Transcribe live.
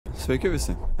Sveiki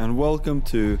visi, and welcome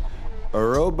to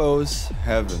Erobos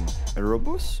Heaven.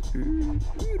 Erobos?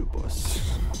 Erobos.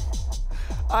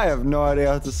 I have no idea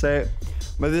how to say it,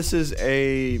 but this is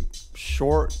a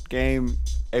short game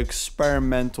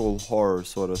experimental horror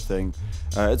sort of thing.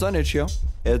 It's on itch.io.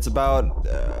 It's about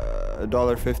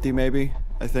 $1.50 maybe,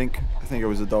 I think it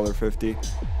was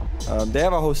 $1.50. They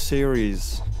have a whole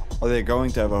series, or they're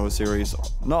going to have a whole series,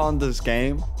 not on this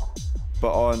game,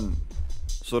 but on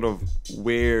sort of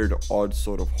weird, odd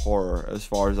sort of horror, as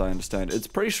far as I understand. It's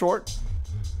pretty short,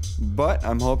 but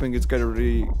I'm hoping it's gonna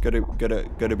be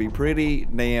pretty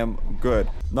damn good.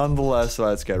 Nonetheless,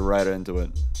 let's get right into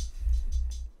it.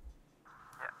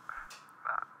 Yeah,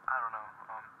 I don't know.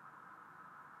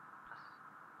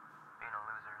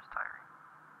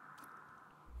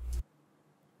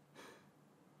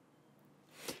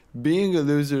 Just being a loser is tiring. Being a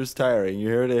loser is tiring. You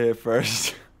heard it here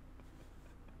first.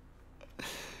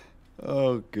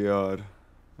 Oh god.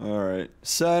 Alright.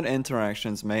 Certain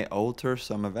interactions may alter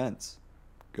some events.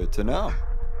 Good to know.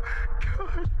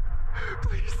 God,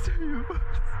 please save us.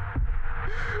 Why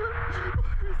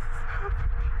is this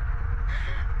happening?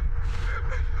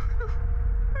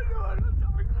 I know how to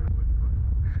talk to you.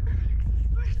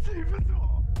 Please save us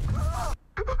all.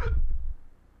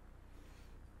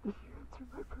 Did you answer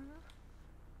my prayer?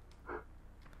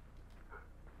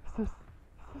 Is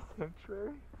this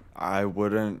sanctuary? I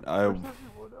wouldn't. Where's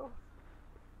everyone else?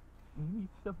 Maybe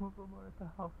some of them are at the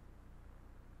house.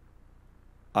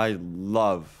 I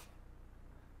love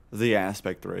the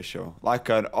aspect ratio. Like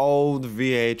an old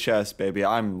VHS, baby.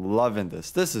 I'm loving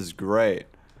this. This is great.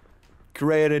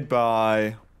 Created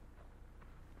by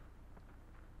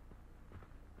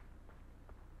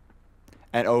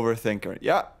an overthinker.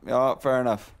 Yeah, fair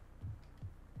enough.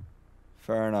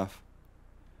 Fair enough.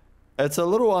 It's a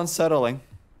little unsettling.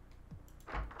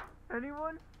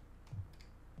 Anyone?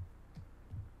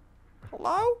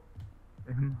 Hello?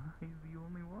 Am I the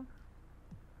only one?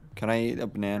 Can I eat a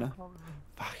banana? Probably.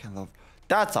 Fucking love.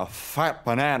 That's a fat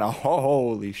banana.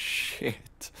 Holy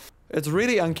shit. It's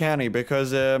really uncanny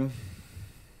because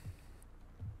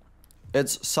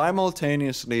it's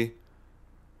simultaneously,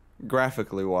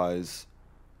 graphically wise,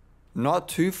 not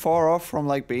too far off from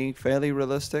like being fairly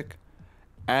realistic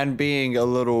and being a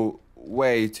little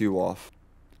way too off.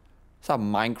 Is that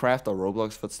Minecraft or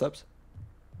Roblox footsteps?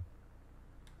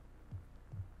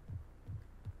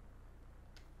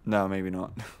 No, maybe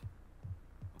not.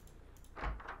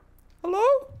 Hello?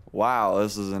 Wow,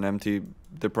 this is an empty,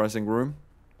 depressing room.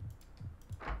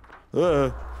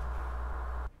 No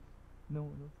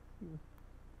one else here.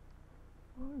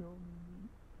 Why only me?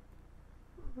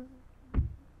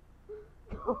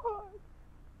 God!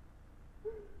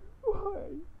 Why?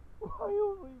 Why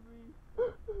only me?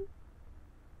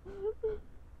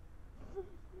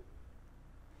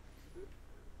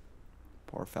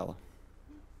 Poor fella.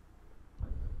 I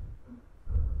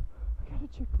gotta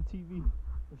check the TV.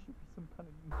 There should be some kind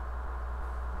of news.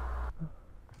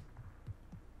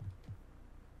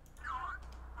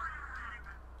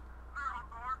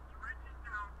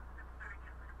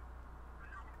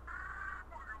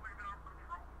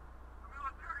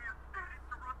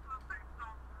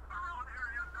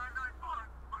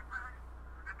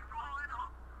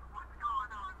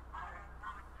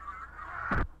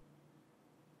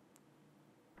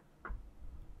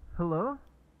 Hello?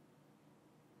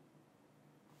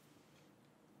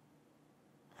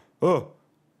 Oh.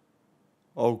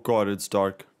 Oh god, it's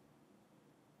dark.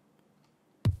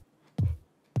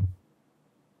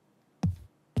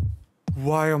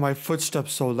 Why are my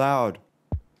footsteps so loud?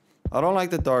 I don't like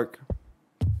the dark.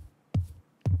 I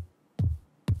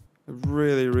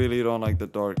really, really don't like the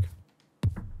dark.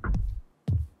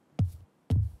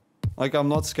 Like, I'm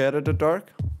not scared of the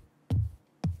dark.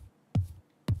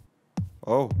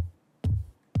 Oh.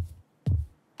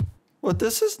 Well,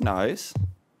 this is nice.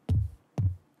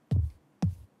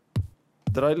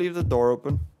 Did I leave the door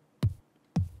open?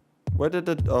 Where did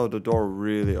the... Oh, the door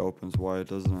really opens wide,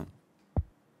 doesn't it?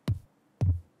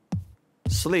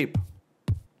 Sleep.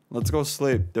 Let's go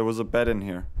sleep. There was a bed in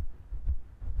here.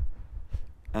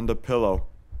 And a pillow.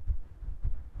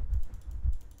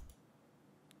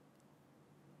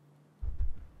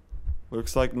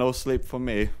 Looks like no sleep for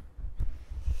me.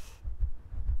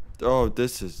 Oh,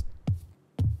 this is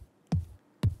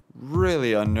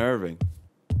really unnerving.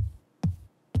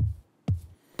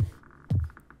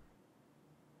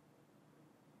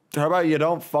 How about you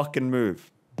don't fucking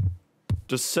move?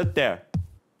 Just sit there,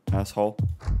 asshole.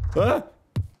 Ah!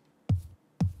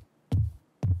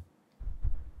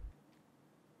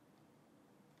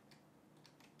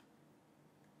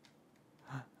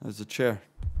 There's a chair.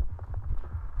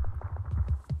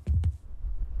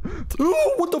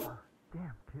 Oh, what the f-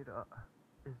 Damn, kid,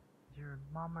 is your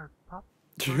mom or pop?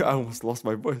 I almost lost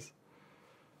my voice.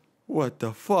 What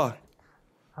the fuck?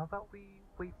 How about we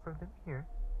wait for them here?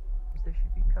 Because they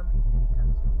should be coming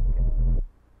anytime soon, okay?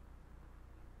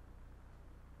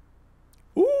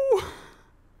 Ooh.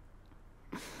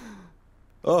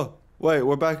 Oh, wait,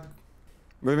 we're back.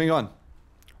 Moving on.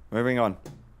 Moving on.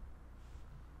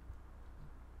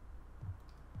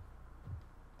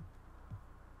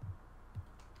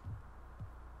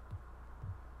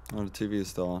 Oh, the TV is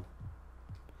still on.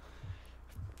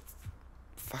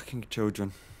 Fucking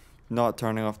children. Not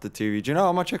turning off the TV. Do you know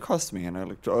how much it cost me? And I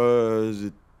looked, is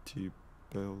it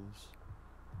T-bills?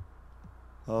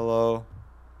 Hello?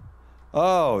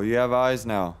 Oh, you have eyes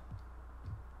now.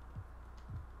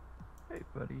 Hey,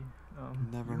 buddy.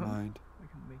 Never you want- mind. I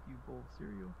can make you a bowl of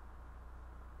cereal.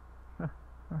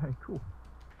 Alright, cool.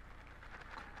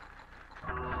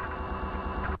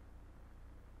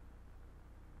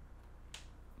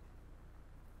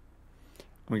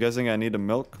 I'm guessing I need a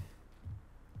milk.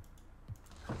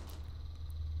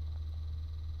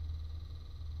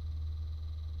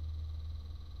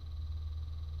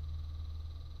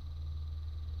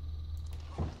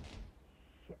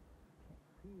 Shit, can't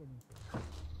see anything.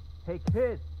 Hey,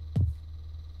 kid!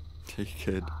 Hey,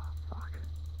 kid. Fuck.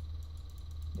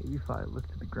 Maybe if I look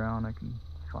to the ground, I can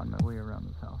find my way around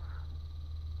this house.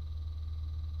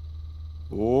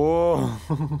 Whoa.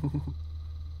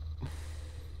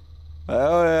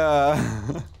 Oh,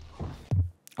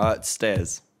 yeah.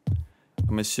 Stairs.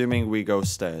 I'm assuming we go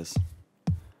stairs.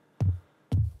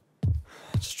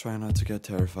 Just try not to get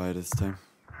terrified this time.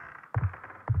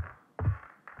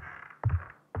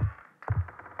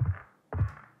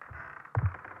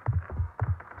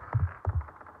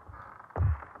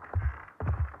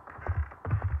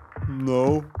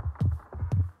 No.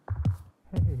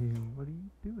 Hey, what are you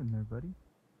doing there, buddy?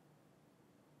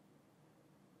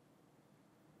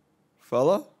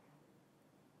 Fella?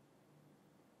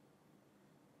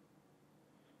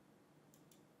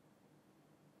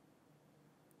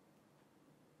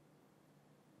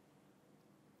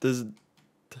 There's...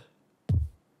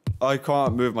 I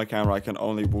can't move my camera, I can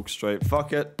only walk straight.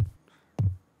 Fuck it.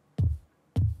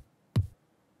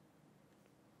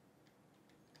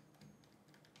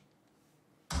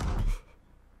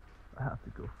 I have to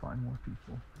go find more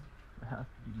people. There has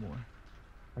to be more.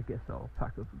 I guess I'll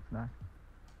pack up some snacks.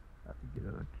 I have to get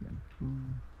a can of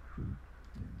food, fruit,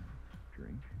 and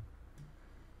drink.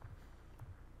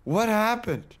 What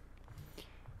happened?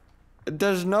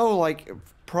 There's no, like,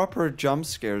 proper jump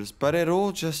scares, but it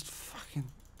all just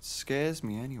fucking scares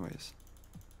me anyways.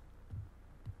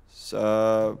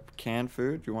 So, canned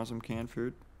food? You want some canned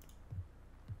food?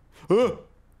 Where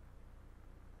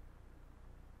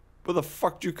the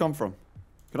fuck did you come from?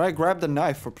 Can I grab the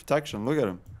knife for protection? Look at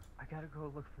him. I gotta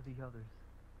go look for the others.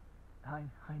 I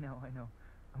know.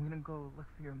 I'm gonna go look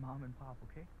for your mom and pop,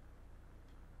 okay?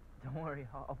 Don't worry,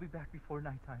 I'll be back before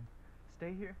nighttime.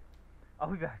 Stay here. I'll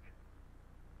be back.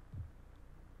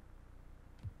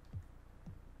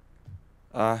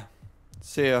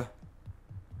 See ya.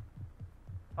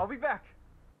 I'll be back.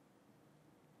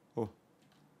 Oh.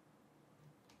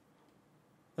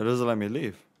 It doesn't let me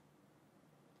leave.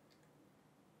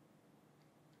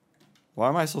 Why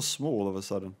am I so small all of a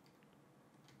sudden?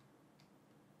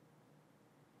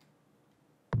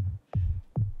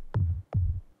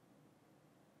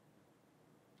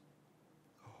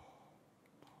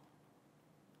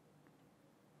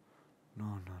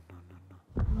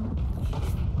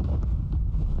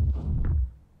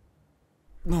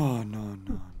 No. No.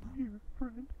 Your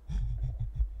friend.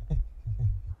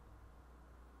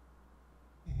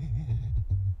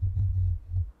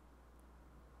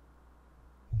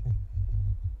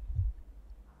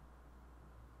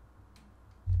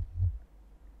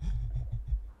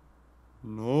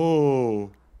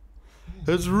 No.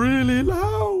 It's really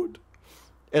loud.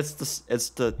 It's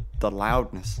the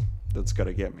loudness that's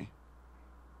gonna get me.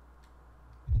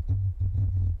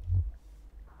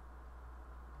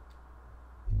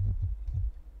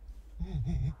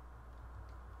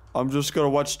 I'm just gonna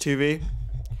watch TV,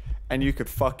 and you could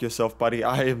fuck yourself, buddy.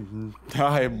 I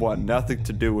want nothing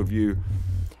to do with you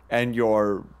and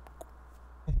your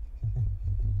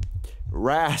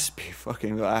raspy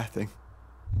fucking laughing.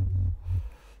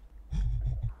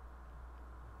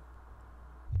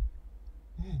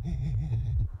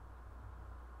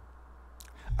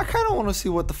 I kind of want to see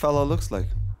what the fella looks like.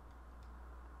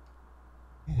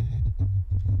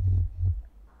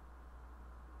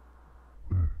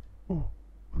 All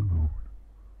alone.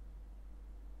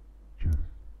 Just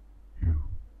you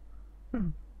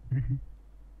and me.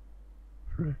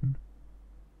 Friend,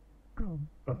 come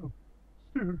up.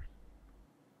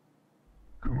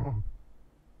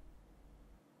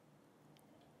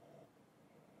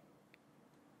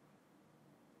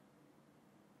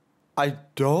 I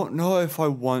don't know if I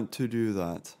want to do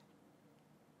that.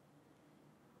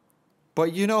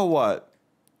 But you know what?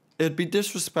 It'd be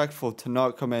disrespectful to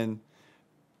not come in.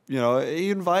 You know,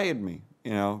 he invited me,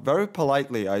 you know, very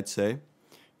politely, I'd say.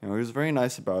 You know, he was very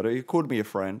nice about it. He called me a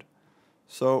friend.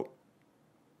 So,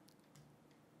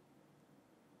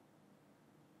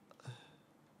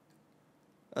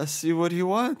 let's see what he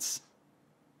wants.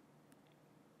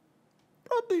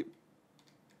 Probably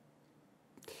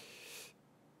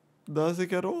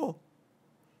nothing at all.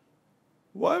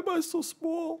 Why am I so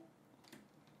small?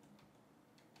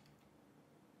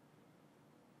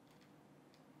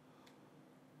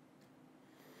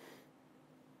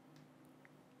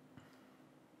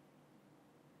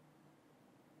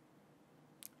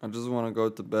 I just want to go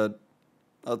to bed.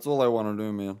 That's all I want to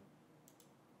do, man.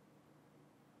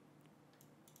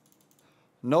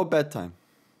 No bedtime.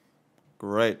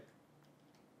 Great.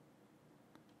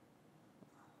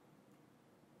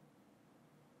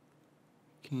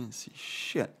 Can't see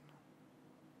shit.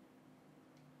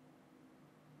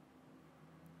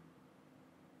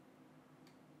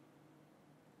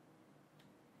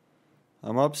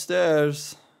 I'm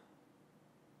upstairs.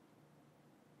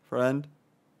 Friend.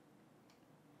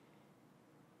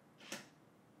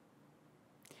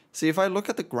 See, if I look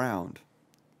at the ground,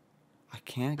 I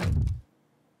can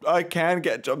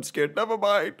get jump scared. Never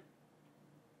mind.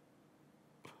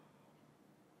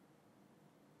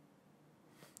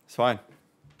 It's fine.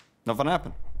 Nothing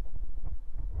happened.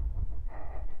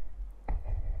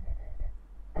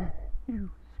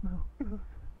 You smell good.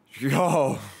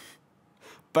 Yo.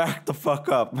 Back the fuck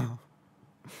up.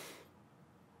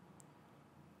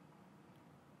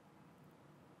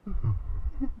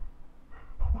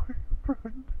 Hi,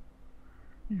 friend.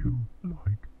 You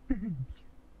like games?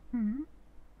 Hmm?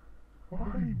 I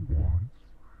want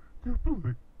to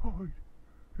play hide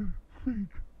and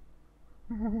seek.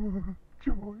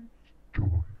 Joy,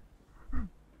 joy.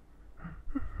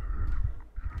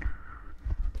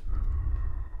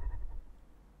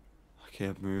 I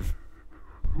can't move.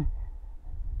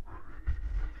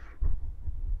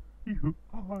 You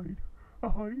hide, I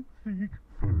seek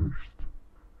first.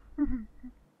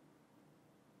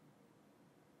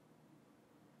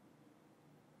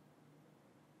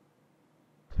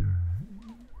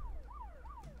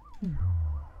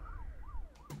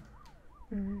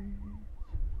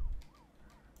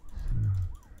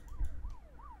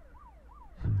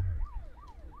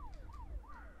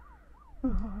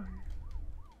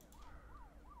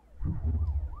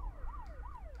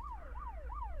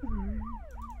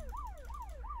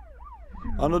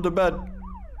 Under the bed.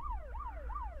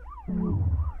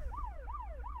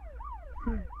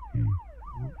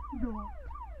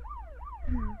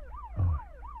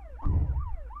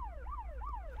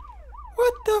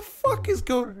 What the fuck is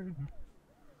going?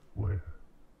 Where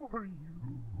are you,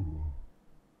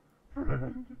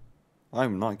 friend?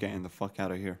 I'm not getting the fuck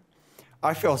out of here.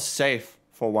 I feel safe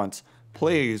for once.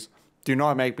 Please do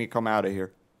not make me come out of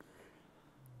here.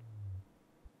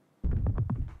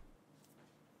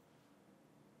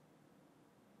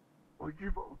 I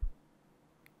give up.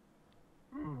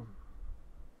 You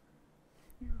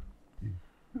did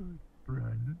good,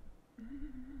 Brandon.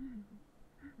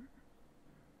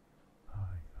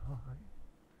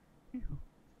 You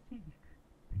seek me.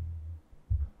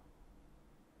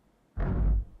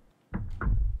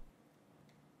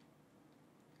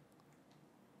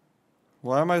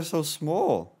 Why am I so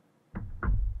small?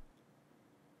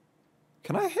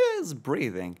 Can I hear his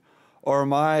breathing? Or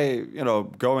am I, you know,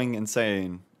 going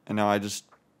insane and now I just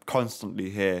constantly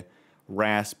hear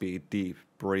raspy, deep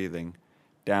breathing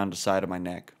down the side of my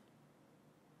neck?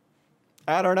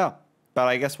 I don't know, but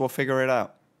I guess we'll figure it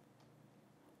out.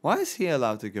 Why is he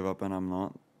allowed to give up and I'm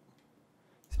not?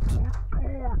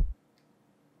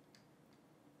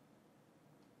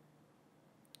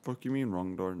 Fuck you mean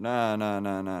wrong door? Nah.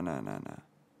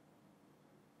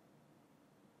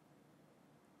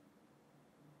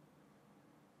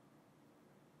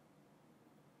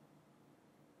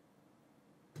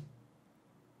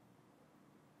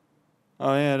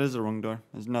 Oh yeah, it is the wrong door.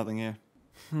 There's nothing here.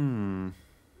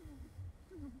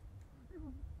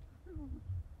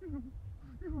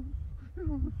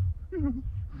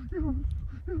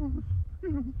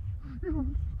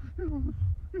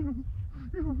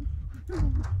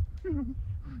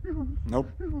 Nope.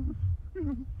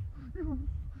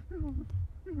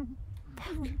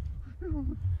 Fuck.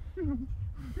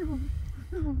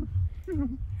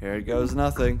 Here goes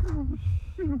nothing.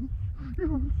 Shit.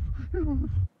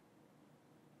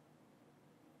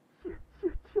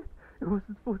 It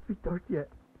wasn't supposed to be dark yet.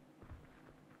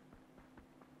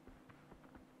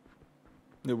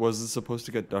 It wasn't supposed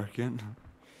to get dark yet.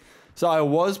 So I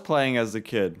was playing as a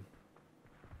kid.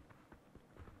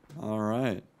 All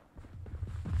right.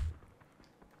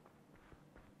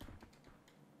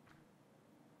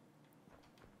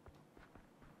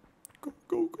 Go,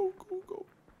 go, go, go, go.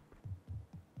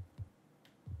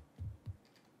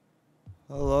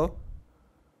 Hello?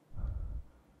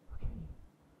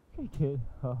 Okay, kid,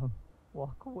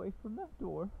 walk away from that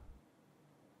door.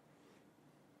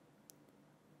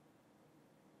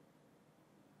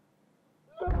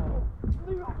 No!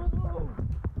 Leave him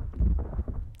alone!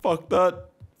 Fuck that.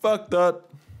 Fuck that.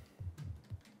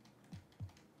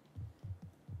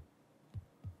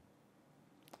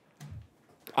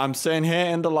 I'm staying here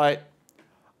in the light.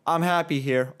 I'm happy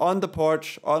here, on the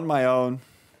porch, on my own.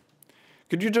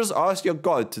 Could you just ask your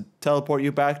god to teleport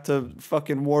you back to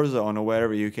fucking Warzone or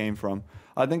wherever you came from?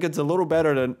 I think it's a little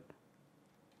better than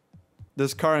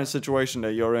this current situation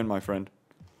that you're in, my friend.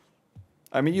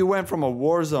 I mean, you went from a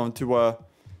Warzone to a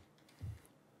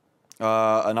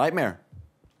nightmare.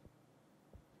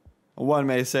 One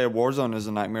may say a Warzone is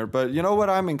a nightmare, but you know what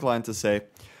I'm inclined to say?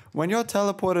 When you're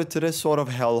teleported to this sort of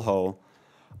hellhole,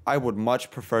 I would much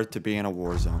prefer to be in a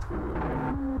Warzone.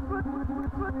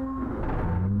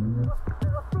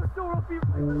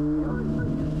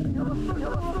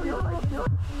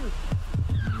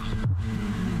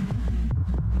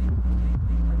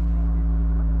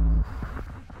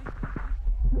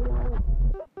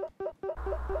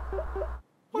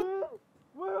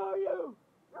 Where are you?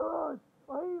 God,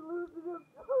 I ain't losing him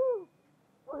too.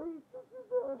 Please, if you're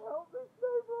there, help me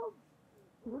save him.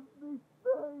 Give me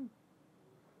space.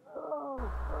 No.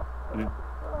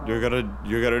 You're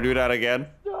gonna do that again?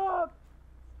 Stop!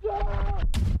 Stop!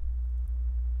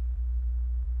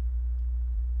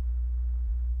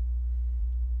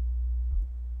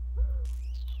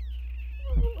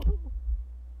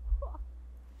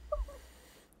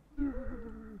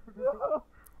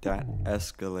 That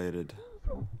escalated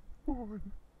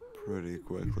pretty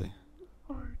quickly.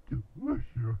 Are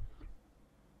delicious.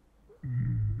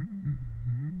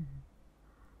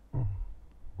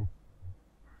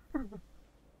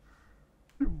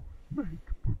 Your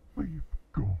make-believe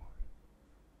God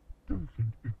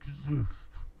doesn't exist.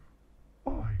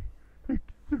 I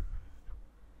exist.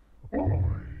 I exist.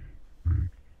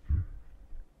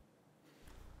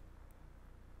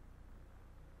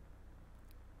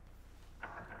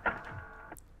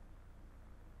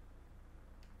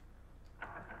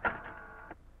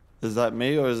 Is that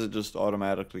me or is it just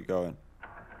automatically going?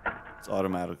 It's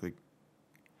automatically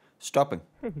stopping.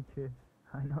 Hey kid,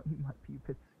 I know you might be a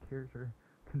bit scared or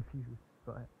confused,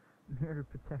 but I'm here to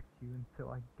protect you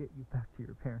until I get you back to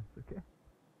your parents, okay?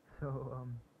 So,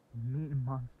 mean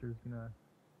monster's gonna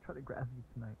try to grab you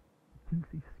tonight. He thinks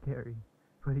he's scary,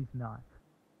 but he's not.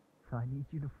 So I need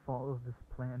you to follow this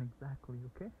plan exactly,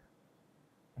 okay?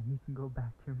 And you can go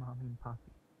back to your mommy and poppy.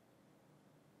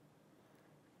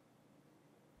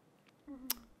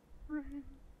 Rain,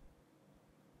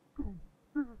 come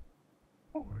here.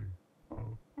 I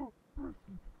have a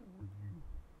present for you.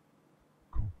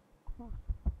 Come close.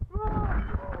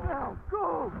 Now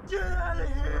go! Get out of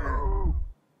here!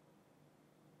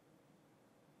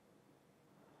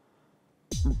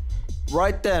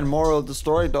 Right then, moral of the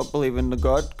story, don't believe in the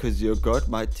god, because your god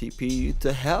might TP you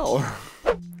to hell.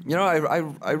 You know,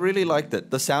 I really liked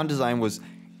it. The sound design was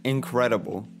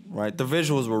incredible, right? The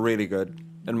visuals were really good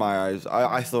in my eyes.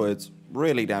 I thought it's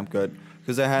really damn good,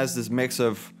 because it has this mix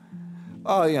of,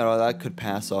 oh, you know, that could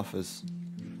pass off as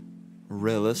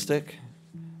realistic.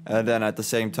 And then at the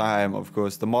same time, of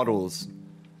course, the models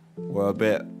were a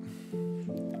bit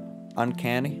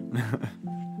uncanny.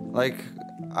 Like,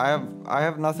 I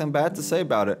have nothing bad to say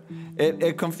about it.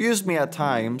 It confused me at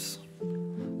times,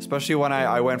 especially when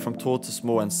I went from tall to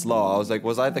small and slow. I was like,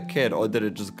 was I the kid or did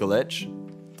it just glitch?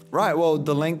 Right, well,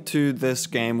 the link to this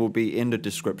game will be in the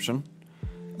description.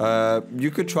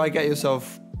 You could try get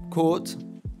yourself caught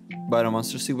by the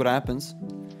monster, see what happens.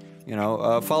 You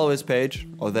know, follow his page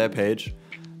or their page.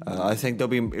 I think they'll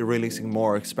be releasing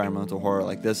more experimental horror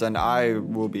like this, and I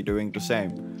will be doing the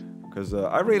same, because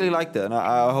I really liked it, and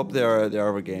I hope their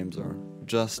other games are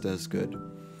just as good.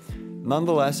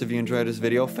 Nonetheless, if you enjoyed this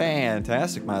video,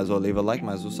 fantastic. Might as well leave a like,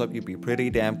 might as well sub. You'd be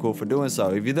pretty damn cool for doing so.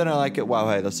 If you didn't like it, wow,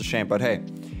 hey, that's a shame. But hey,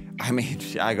 I mean,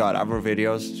 I got other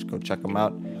videos. Just go check them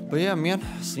out. But yeah, man,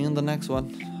 see you in the next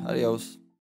one. Adios.